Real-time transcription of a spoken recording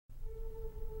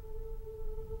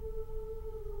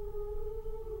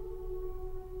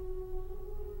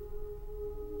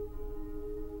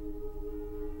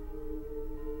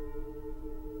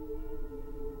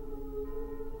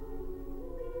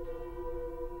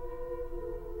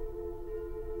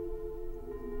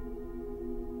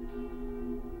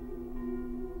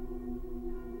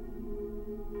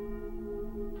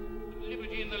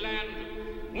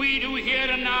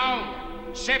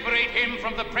separate him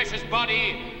from the precious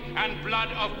body and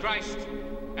blood of Christ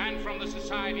and from the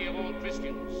society of all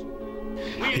Christians.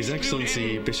 His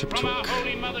Excellency Bishop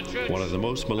Thuc, one of the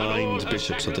most maligned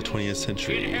bishops of the 20th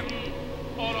century,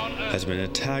 has been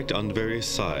attacked on various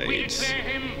sides.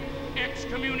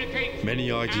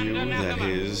 Many argue that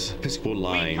his episcopal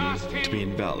line to be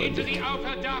invalid.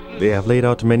 They have laid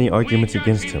out many arguments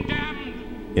against him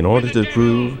in order to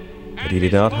prove that he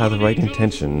did not have the right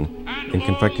intention in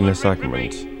confecting the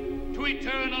sacrament,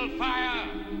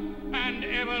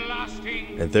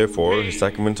 and therefore his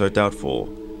sacraments are doubtful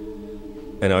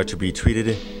and are to be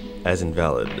treated as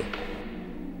invalid.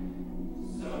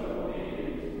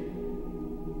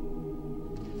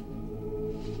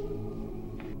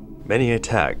 Many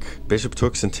attack Bishop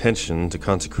Thuc's intention to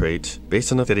consecrate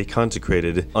based on the fact that he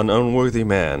consecrated an unworthy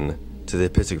man to the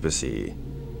episcopacy.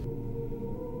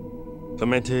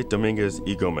 Clemente Dominguez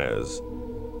y Gomez,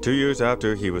 2 years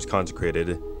after he was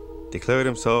consecrated, declared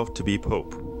himself to be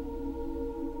Pope.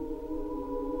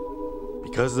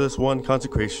 Because of this one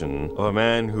consecration of a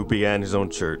man who began his own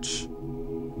church,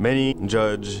 many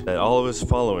judge that all of his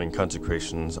following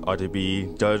consecrations are to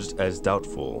be judged as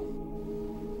doubtful.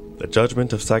 The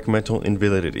judgment of sacramental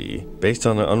invalidity, based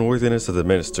on the unworthiness of the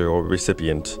minister or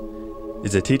recipient,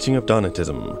 is a teaching of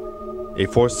Donatism, a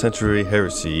 4th century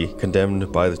heresy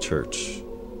condemned by the Church.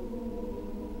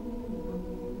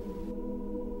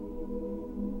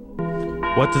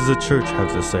 What does the Church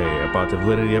have to say about the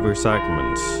validity of her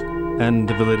sacraments and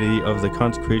the validity of the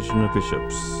consecration of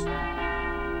bishops?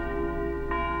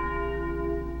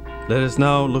 Let us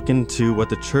now look into what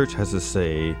the Church has to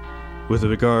say with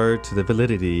regard to the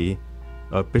validity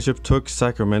of Bishop Thuc's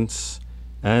sacraments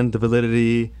and the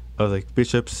validity of the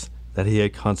bishops that he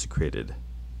had consecrated.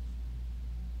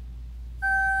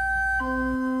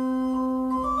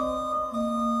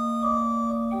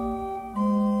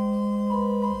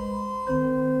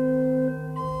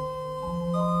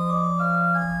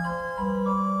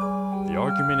 The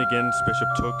argument against Bishop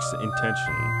Thuc's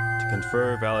intention to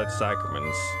confer valid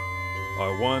sacraments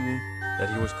are 1. That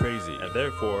he was crazy and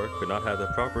therefore could not have the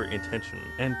proper intention,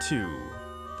 and 2.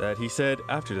 That he said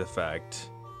after the fact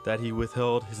that he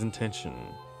withheld his intention.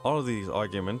 All of these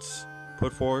arguments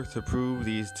put forth to prove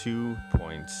these 2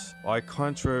 points are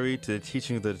contrary to the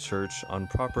teaching of the Church on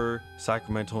proper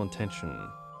sacramental intention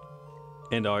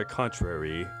and are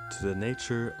contrary to the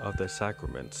nature of the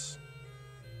sacraments.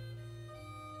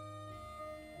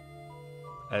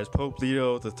 As Pope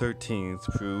Leo XIII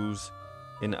proves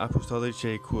in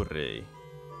Apostolicae Curae,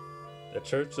 the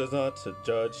Church does not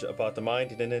judge about the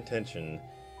mind and intention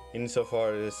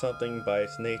insofar it is something by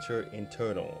its nature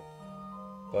internal,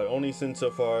 but only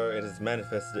insofar it is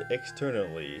manifested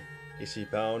externally is she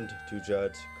bound to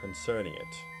judge concerning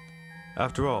it.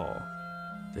 After all,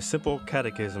 the simple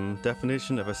catechism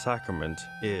definition of a sacrament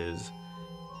is: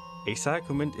 a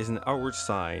sacrament is an outward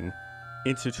sign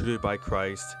instituted by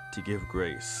Christ to give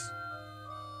grace.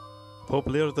 Pope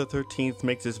Leo XIII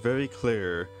makes this very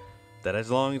clear that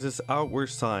as long as this outward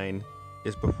sign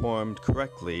is performed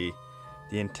correctly,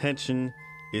 the intention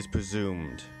is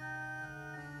presumed.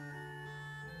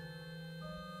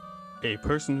 A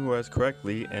person who has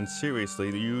correctly and seriously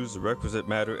used the requisite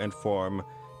matter and form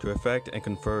to effect and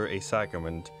confer a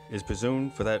sacrament is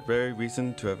presumed for that very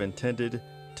reason to have intended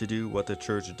to do what the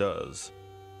Church does.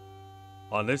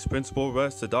 On this principle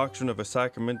rests the doctrine of a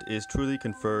sacrament is truly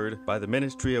conferred by the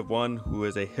ministry of one who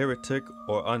is a heretic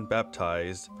or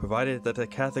unbaptized, provided that the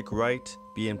Catholic rite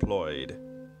be employed.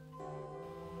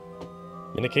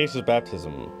 In the case of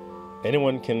baptism,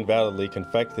 anyone can validly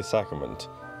confect the sacrament,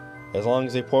 as long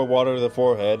as they pour water to the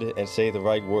forehead and say the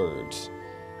right words.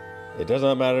 It does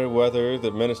not matter whether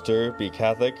the minister be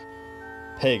Catholic,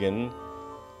 pagan,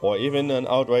 or even an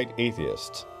outright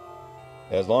atheist.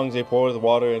 As long as they pour the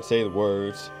water and say the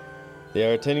words, they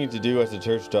are intending to do as the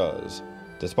Church does,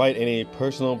 despite any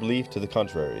personal belief to the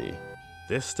contrary.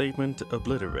 This statement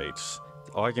obliterates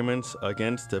the arguments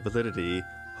against the validity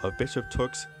of Bishop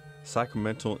Thuc's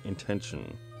sacramental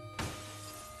intention,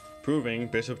 proving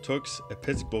Bishop Thuc's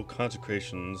episcopal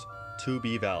consecrations to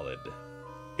be valid.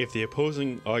 If the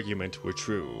opposing argument were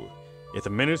true, if the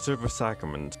minister of a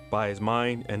sacrament, by his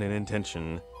mind and an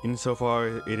intention,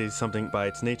 insofar it is something by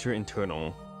its nature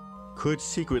internal, could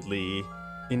secretly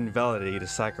invalidate a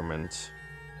sacrament,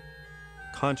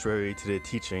 contrary to the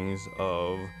teachings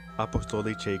of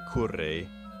Apostolicae Curae,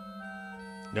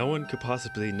 no one could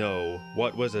possibly know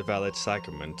what was a valid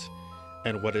sacrament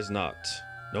and what is not.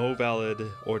 No valid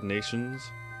ordinations,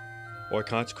 or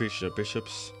consecration of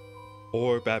bishops,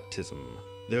 or baptism.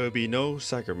 There would be no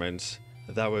sacraments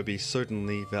that would be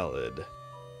certainly valid.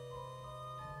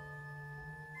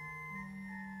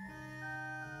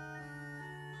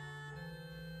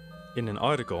 in an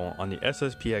article on the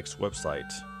SSPX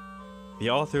website. The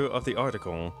author of the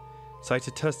article cites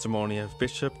a testimony of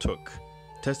Bishop Thuc,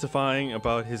 testifying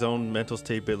about his own mental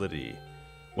stability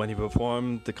when he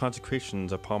performed the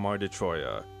consecrations of Palmar de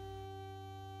Troya.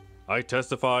 I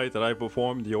testify that I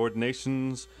performed the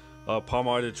ordinations of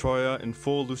Palmar de Troya in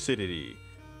full lucidity.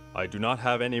 I do not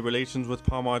have any relations with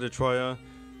Palmar de Troya,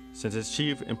 since its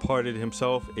chief imparted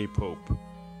himself a pope.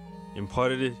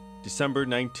 Imparted December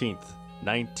 19th,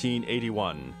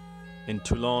 1981, in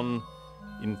Toulon,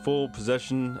 in full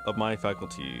possession of my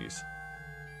faculties.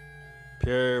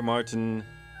 Pierre Martin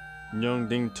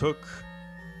Nyongding Thuc,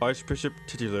 Archbishop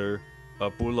titular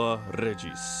of Bulla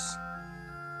Regis.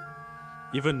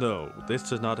 Even though this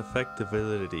does not affect the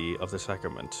validity of the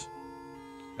sacrament,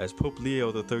 as Pope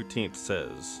Leo XIII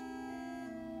says,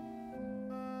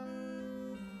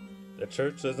 the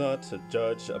Church does not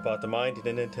judge about the mind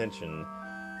and intention,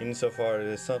 insofar it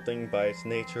is something by its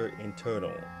nature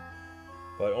internal,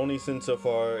 but only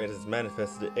insofar it is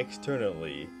manifested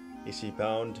externally is she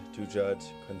bound to judge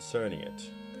concerning it.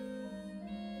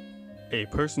 A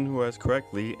person who has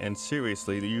correctly and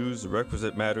seriously used the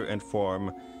requisite matter and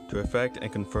form to effect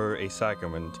and confer a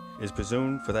sacrament is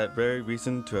presumed for that very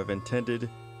reason to have intended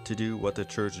to do what the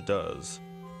Church does.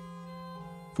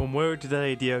 From where did that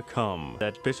idea come,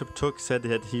 that Bishop Thuc said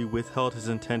that he withheld his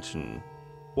intention?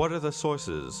 What are the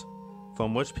sources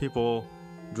from which people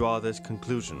draw this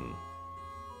conclusion?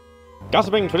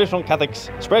 Gossiping traditional Catholics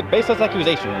spread baseless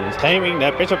accusations claiming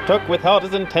that Bishop Thuc withheld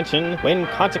his intention when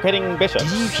consecrating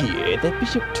bishops. Do you hear that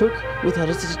Bishop Thuc withheld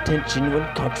his intention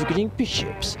when consecrating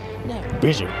bishops? Now,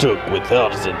 Bishop Thuc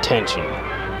withheld his intention.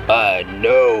 I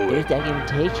know. There's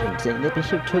documentation saying that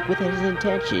Bishop Thuc withheld his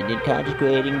intention in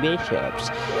consecrating bishops.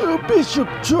 Bishop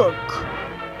Thuc.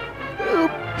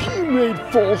 He made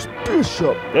false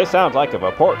bishop. This sounds like a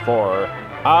report for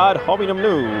Ad Hominem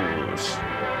News.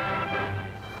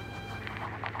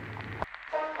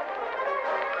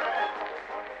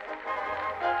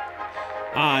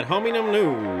 Ad hominem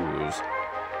news.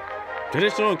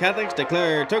 Traditional Catholics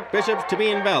declare Thuc bishops to be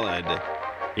invalid.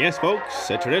 Yes, folks,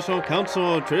 a traditional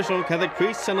council of traditional Catholic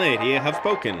priests and laity have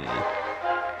spoken.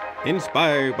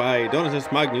 Inspired by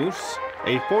Donatus Magnus,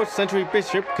 a 4th century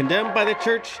bishop condemned by the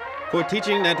Church for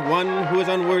teaching that one who is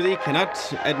unworthy cannot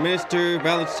administer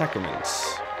valid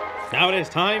sacraments. Now it is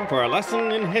time for a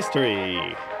lesson in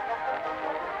history.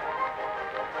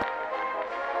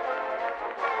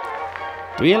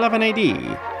 311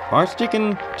 AD,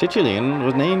 Archdeacon Cecilian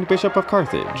was named Bishop of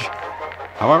Carthage.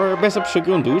 However, Bishop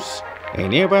Segundus, a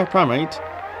nearby primate,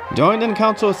 joined in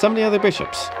council with 70 other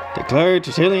bishops, declared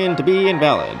Cecilian to be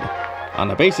invalid, on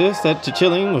the basis that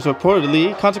Cecilian was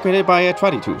reportedly consecrated by a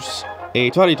traditus. A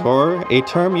traditor, a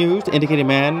term used to indicate a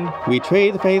man who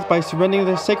betrayed the faith by surrendering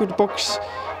the sacred books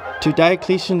to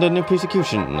Diocletian during the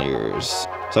persecution years.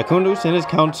 Secundus and his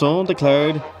council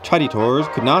declared traditors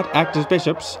could not act as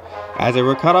bishops, as they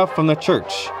were cut off from the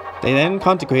Church. They then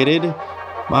consecrated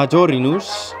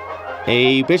Majorinus,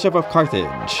 a bishop of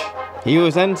Carthage. He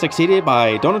was then succeeded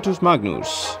by Donatus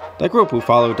Magnus. The group who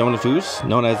followed Donatus,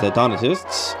 known as the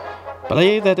Donatists,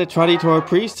 believed that the traditor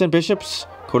priests and bishops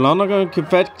could no longer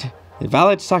confect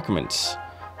valid sacraments.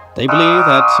 They believed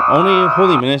that only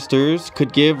holy ministers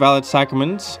could give valid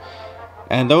sacraments,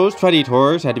 and those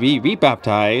traditors had to be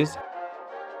rebaptized,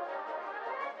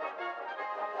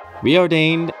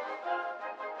 reordained,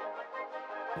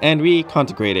 and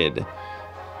reconsecrated.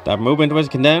 The movement was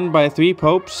condemned by 3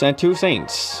 popes and 2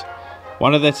 saints,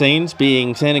 one of the saints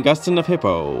being St. Augustine of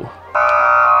Hippo.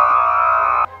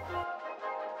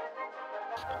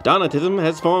 Donatism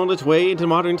has found its way into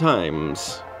modern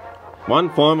times. One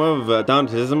form of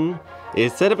Donatism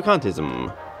is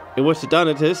sedevacantism, in which the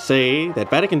Donatists say that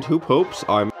Vatican II popes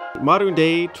are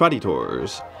modern-day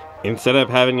traditors. Instead of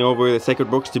having over the sacred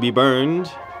books to be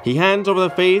burned, he hands over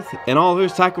the faith and all her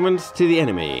sacraments to the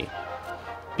enemy.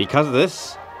 Because of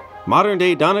this,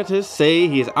 modern-day Donatists say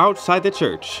he is outside the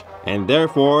Church, and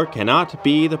therefore cannot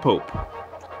be the Pope.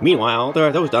 Meanwhile, there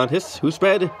are those Donatists who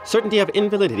spread certainty of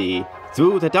invalidity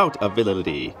through the doubt of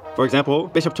validity. For example,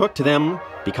 Bishop Thuc to them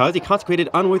because he consecrated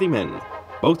unworthy men.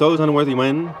 Both those unworthy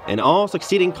men and all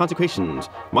succeeding consecrations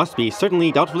must be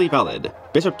certainly doubtfully valid.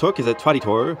 Bishop Thuc is a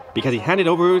traditor because he handed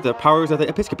over the powers of the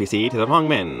episcopacy to the wrong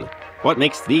men. What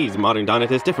makes these modern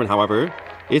Donatists different, however,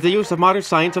 is the use of modern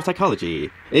science of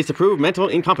psychology. It is to prove mental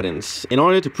incompetence in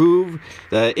order to prove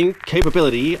the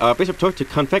incapability of Bishop Thuc to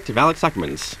confect valid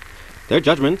sacraments. Their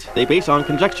judgment they base on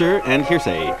conjecture and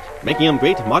hearsay, making them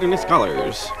great modernist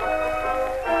scholars.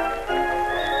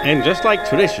 And just like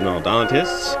traditional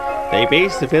Donatists, they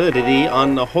base the validity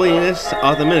on the holiness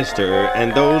of the minister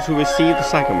and those who receive the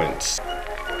sacraments.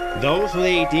 Those who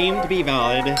they deem to be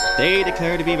valid, they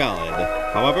declare to be valid.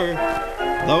 However,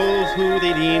 those who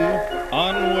they deem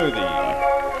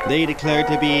unworthy, they declare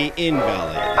to be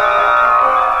invalid.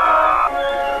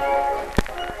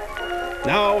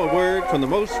 Now a word from the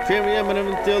most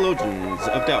preeminent theologians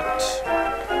of doubt.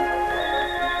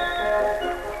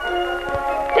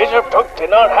 Bishop Thuc did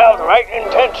not have the right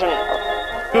intention.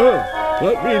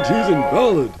 That means he's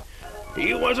invalid.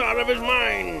 He was out of his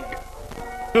mind.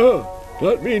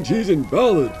 That means he's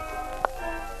invalid.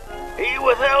 He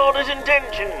withheld his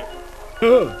intention.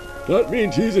 That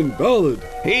means he's invalid.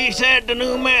 He said the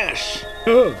new mass.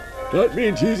 That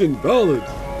means he's invalid.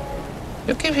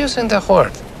 You keep using that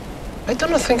word. I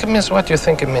don't think it means what you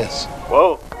think it means.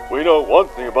 Well, we know one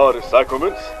thing about his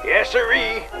sacraments. Yes,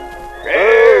 sirree.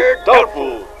 They're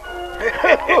doubtful.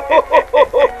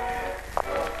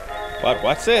 But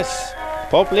what's this?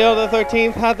 Pope Leo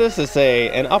XIII had this to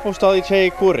say in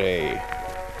Apostolicae Curae.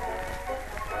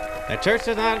 The Church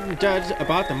does not judge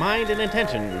about the mind and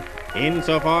intention,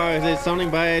 insofar as it is something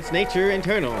by its nature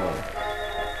internal.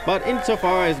 But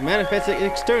insofar as manifested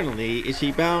externally is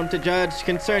she bound to judge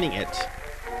concerning it.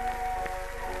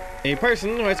 A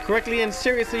person who has correctly and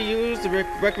seriously used the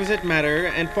requisite matter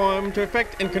and form to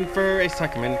effect and confer a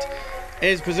sacrament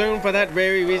is presumed for that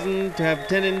very reason to have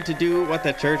tended to do what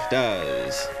the Church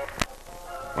does.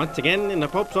 Once again, in the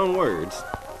Pope's own words,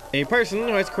 a person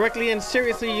who has correctly and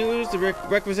seriously used the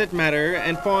requisite matter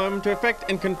and form to effect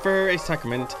and confer a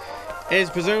sacrament is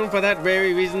presumed for that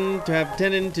very reason to have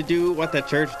tended to do what the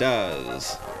Church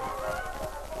does.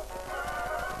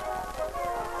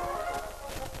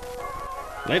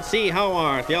 Let's see how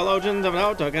our theologians of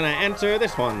doubt are going to answer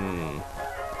this one.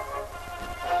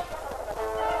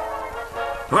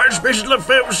 Archbishop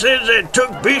Lefebvre says that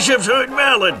Thuc bishops are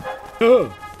invalid.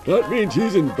 That means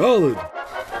he's invalid.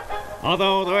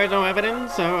 Although there is no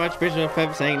evidence of Archbishop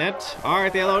Lefebvre saying that, our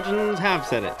theologians have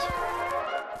said it.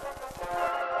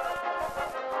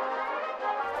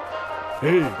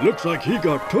 Hey, looks like he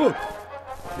got Thuc.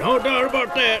 No doubt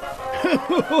about that.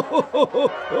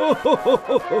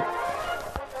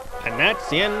 And that's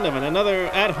the end of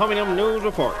another Ad Hominem News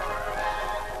Report.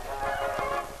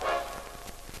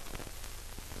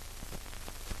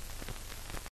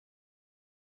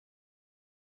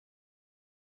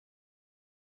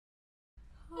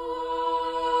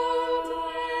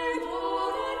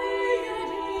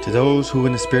 To those who,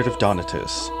 in the spirit of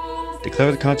Donatus,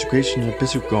 declare the consecration of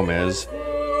Bishop Gomez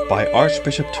by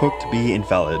Archbishop Thuc to be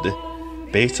invalid,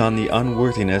 based on the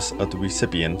unworthiness of the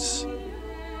recipients,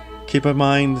 keep in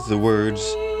mind the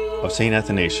words of St.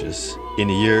 Athanasius in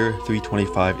the year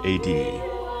 325 AD.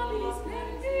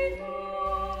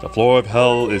 The floor of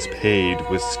hell is paved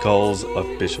with skulls of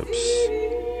bishops.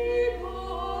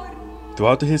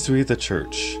 Throughout the history of the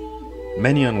Church,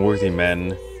 many unworthy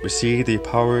men received the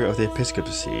power of the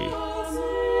episcopacy,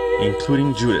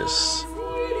 including Judas,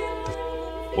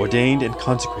 ordained and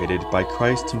consecrated by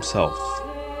Christ himself,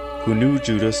 who knew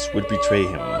Judas would betray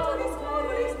him.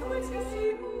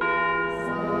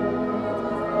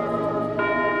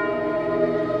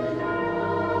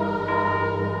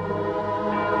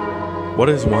 What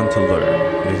is one to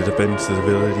learn as it defends the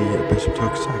validity of Bishop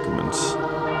Thuc's sacraments?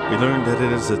 We learn that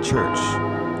it is the Church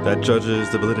that judges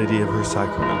the validity of her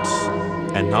sacraments,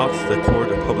 and not the court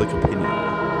of public opinion.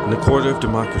 In the court of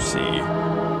democracy,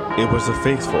 it was the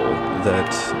faithful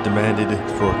that demanded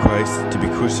for Christ to be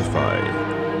crucified.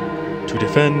 To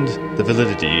defend the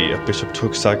validity of Bishop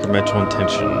Thuc's sacramental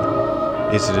intention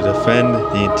is to defend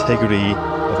the integrity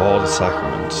of all the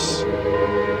sacraments.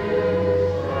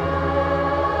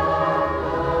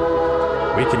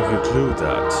 We can conclude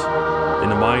that, in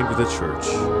the mind of the Church,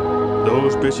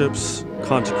 those bishops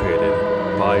consecrated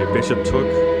by Bishop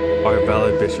Thuc are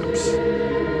valid bishops,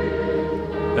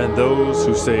 and those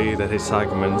who say that his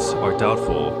sacraments are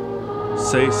doubtful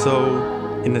say so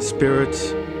in the spirit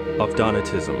of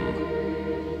Donatism.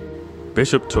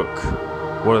 Bishop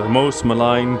Thuc, one of the most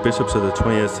maligned bishops of the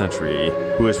 20th century,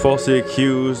 who is falsely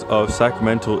accused of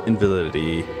sacramental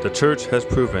invalidity, the Church has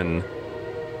proven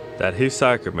that his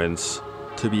sacraments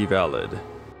to be valid.